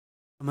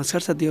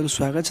नमस्कार साथीहरु,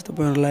 स्वागत छ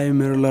तपाईहरुलाई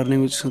मेरो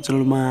लर्निङ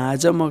च्यानलमा।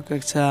 आज म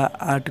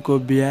कक्षा 8 को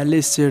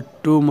 42 से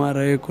 2 मा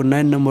रहेको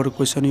 9 नम्बर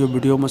क्वेशन यो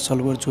भिडियोमा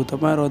सल्भ गर्छु।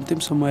 तपाईहरु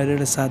अन्तिमसम्म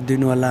हेरेर साथ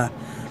दिनु होला।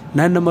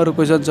 9 नम्बर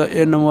क्वेशन छ।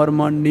 ए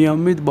नम्बरमा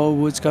नियमित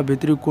बहुभुजका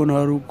भित्री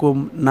कोणहरुको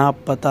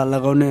नाप पत्ता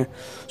लगाउने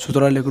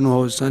सूत्र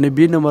लेख्नुहोस्। अनि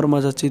बी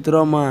नम्बरमा छ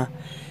चित्रमा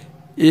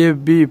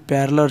एबी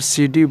प्यारलल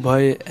सीडी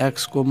भए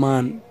एक्स को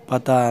मान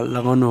पत्ता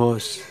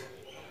लगाउनुहोस्।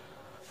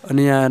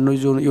 अनि यहाँ हेर्नु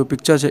जुन यो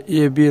पिक्चर छ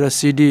एबी र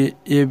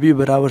सीडी, एबी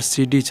बराबर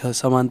सीडी छ,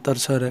 समान्तर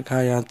छ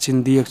रेखा यहाँ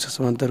चिन्ह दिएको छ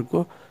समान्तरको।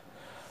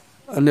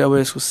 अनि अब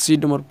यसको सी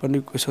नम्बर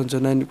पनि क्वेशन छ।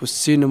 9 को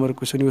सी नम्बर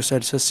क्वेशन यो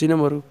साइड छ। सी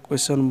नम्बर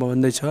क्वेशन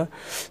भन्दै छ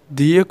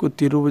दिएको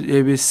त्रिभुज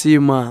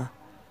एबीसी मा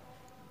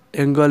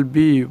एंगल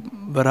बी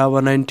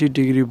बराबर 90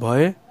 डिग्री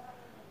भए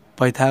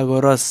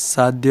पाइथागोरस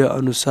साध्य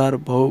अनुसार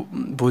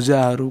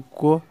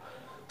भुजाहरूको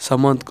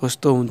सम्बन्ध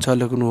कस्तो हुन्छ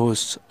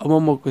लेख्नुहोस्। अब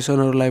म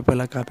क्वेशनहरुलाई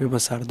पहिला कापीमा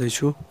सार्दै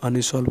छु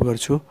अनि सल्भ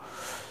गर्छु।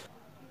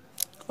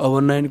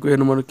 अब 9 को ए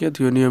नम्बर के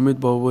थियो,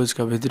 नियमित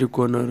बहुभुजका भित्री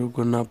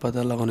कोणहरुको नाप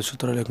पत्ता लगाउने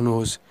सूत्र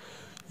लेख्नुहोस्।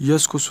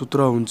 यसको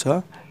सूत्र हुन्छ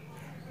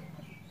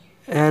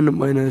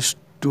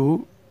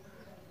n-2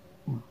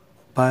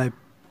 by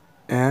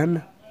n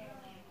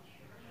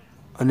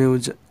अनि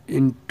हुन्छ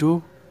इन्टु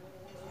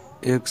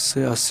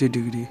 180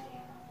 डिग्री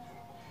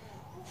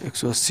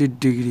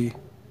 180 डिग्री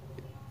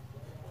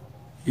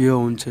यो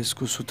हुन्छ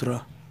यसको सूत्र।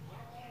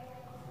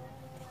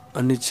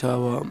 अनि छ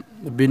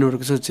अब बी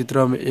नम्बरको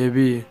चित्रमा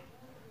एबी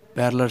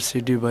प्यारलल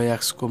सीडी भए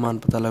एक्स को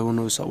मान पत्ता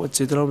लगाउनुहोस्। अब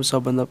चित्रमा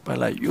सबभन्दा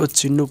पहिला यो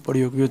चिन्नु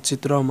पर्यो यो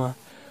चित्रमा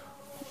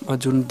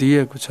जुन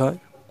दिएको छ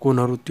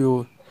कोणहरु त्यो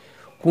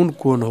कुन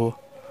कोण हो।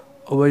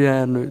 अब यहाँ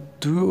हेर्नु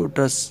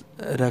दुईवटा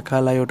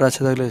रेखालाई एउटा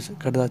छेदकले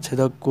काट्दा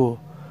छेदकको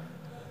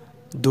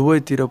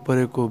दुवैतिर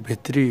परेको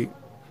भित्री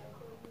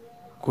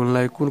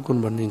कोणलाई कुन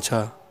कोण भनिन्छ?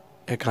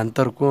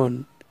 एकान्तर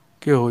कोण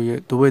के हो? यो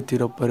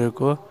दुवैतिर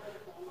परेको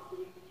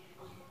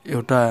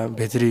एउटा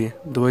भित्री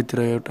दुवैतिर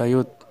एउटा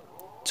यो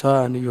छ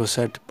अनि यो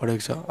साइड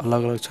परेको छ,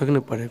 अलग अलग छ कि नै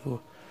परेको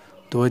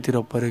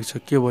दुवैतिर परेको छ,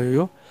 के भयो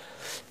यो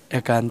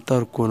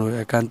एकान्तर कोण हो।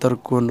 एकान्तर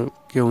कोण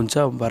के हुन्छ?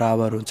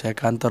 बराबर हुन्छ।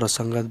 एकान्तर र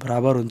संगत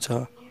बराबर हुन्छ।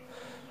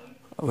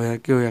 अब यहाँ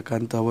के हो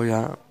एकान्त? अब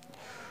यहाँ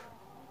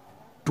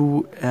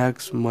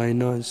 2x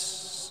माइनस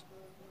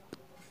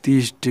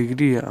 30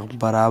 डिग्री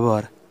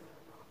बराबर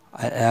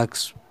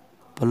x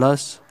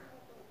प्लस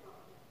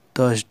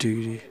 10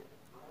 डिग्री।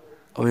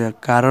 अब यहाँ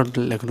कारण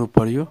लेख्नु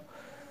पर्यो।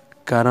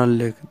 कारण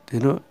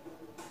लेखिदिनु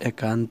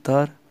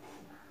एकान्तर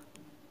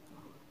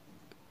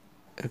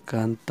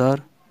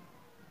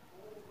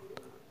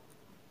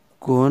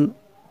कोण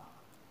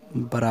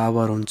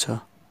बराबर हुन्छ।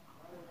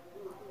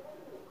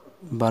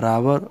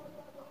 बराबर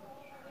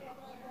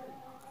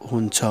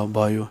हुन्छ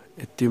भयो।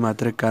 यति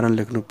मात्रै कारण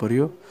लेख्नु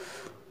पर्यो।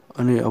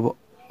 अनि अब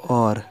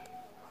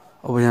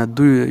यहाँ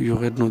यो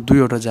हेर्नु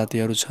दुईवटा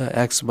जातिहरु छ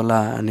x वाला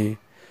अनि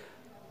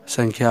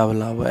संख्या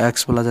वाला। अब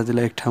x वाला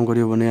जातिलाई एक ठाउँ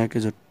गरियो भने यहाँ के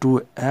छ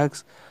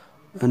 2x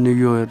अनि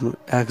यो हेर्नु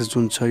x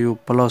जुन छ यो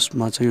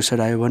प्लसमा छ, यो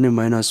साइड आयो भने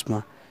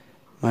माइनसमा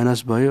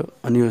माइनस भयो।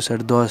 अनि यो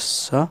साइड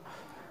 10 छ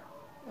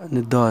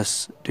अनि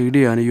 10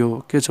 डिग्री अनि यो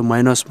के छ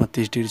माइनसमा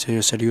 30 डिग्री छ।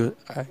 यो साइड यो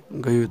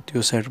गयो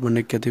त्यो साइड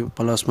भने के थियो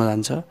प्लसमा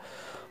जान्छ,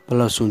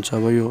 प्लस हुन्छ।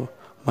 अब यो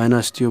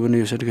माइनस थियो भने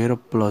यो साइड गएर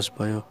प्लस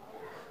भयो,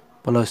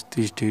 प्लस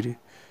 30 डिग्री।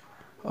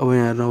 अब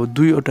यहाँ हेर्नु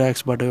दुईवटा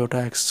x बाट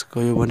एउटा x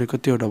गयो भने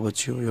कतिवटा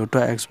बच्यो? एउटा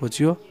x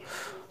बच्यो।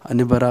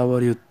 अनि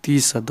बराबर यो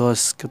 30 र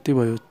 10 कति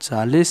भयो?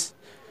 40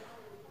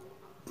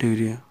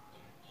 डिग्री।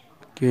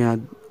 के यहाँ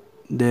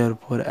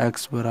देयरफोर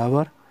x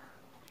बराबर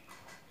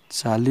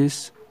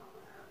 40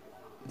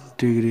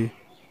 डिग्री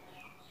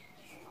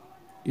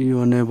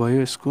यो नै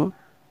भयो यसको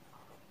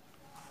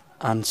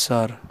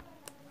आन्सर।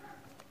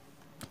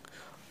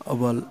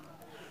 अब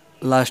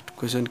लास्ट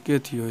क्वेशन के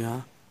थियो?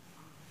 यहाँ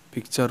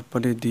पिक्चर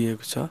पनि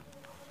दिएको छ।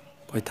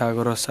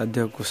 पाइथागोरस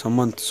साध्यको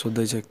सम्बन्ध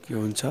सोध्दै छ के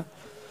हुन्छ।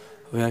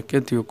 अब यहाँ के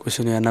थियो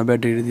क्वेशन? यहाँ 90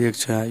 डिग्री दिएको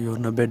छ, यो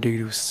 90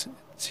 डिग्री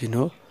चिन्ह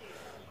हो।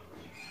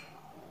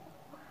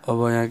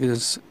 अब यहाँ के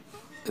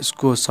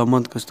यसको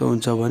सम्बन्ध कस्तो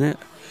हुन्छ भने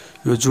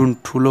यो जुन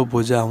ठुलो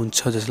भुजा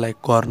हुन्छ जसलाई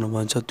कर्ण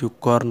भन्छ त्यो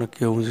कर्ण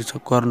के हुन्छ?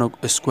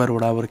 कर्णको स्क्वायर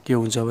बराबर के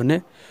हुन्छ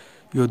भने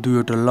यो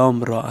दुईवटा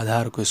लम्ब र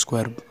आधारको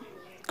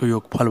स्क्वायरको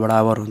योगफल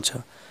बराबर हुन्छ।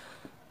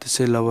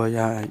 त्यसैले अब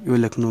यहाँ यो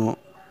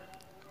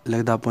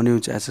लेख्दा पनि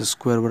हुन्छ s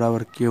स्क्वायर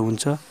बराबर के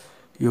हुन्छ?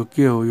 यो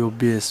के हो? यो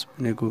बेस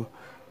भनेको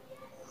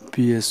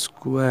b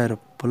square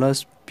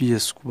plus p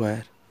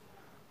square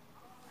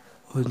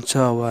हुन्छ।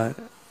 अब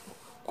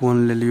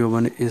कोणले लियो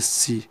भने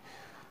एससी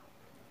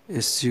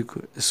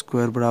को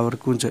स्क्वायर बराबर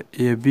के हुन्छ?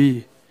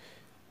 एबी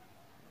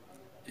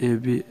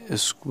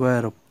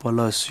स्क्वायर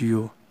प्लस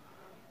यो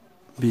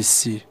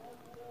बीसी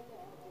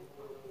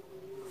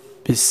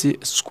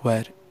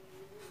स्क्वायर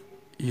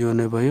यो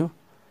नै भयो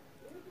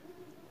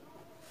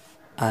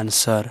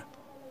आन्सर।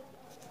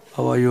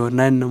 अब यो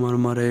 9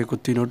 नम्बरमा रहेको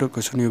तीनवटा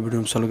क्वेशन यो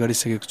भिडियोमा सल्भ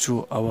गरिसकेको छु।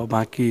 अब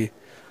बाँकी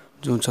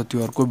जुन छ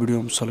त्यो अर्को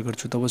भिडियोमा सल्भ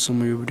गर्छु।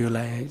 तबसम्म यो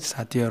भिडियोलाई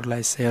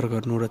साथीहरुलाई शेयर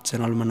गर्नु र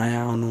च्यानलमा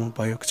नयाँ आउनु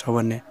भएको छ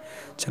भने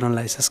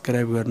च्यानललाई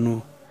सब्स्क्राइब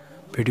गर्नु,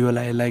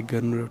 भिडियोलाई लाइक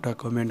गर्नु, एउटा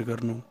कमेन्ट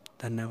गर्नु।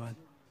 धन्यवाद।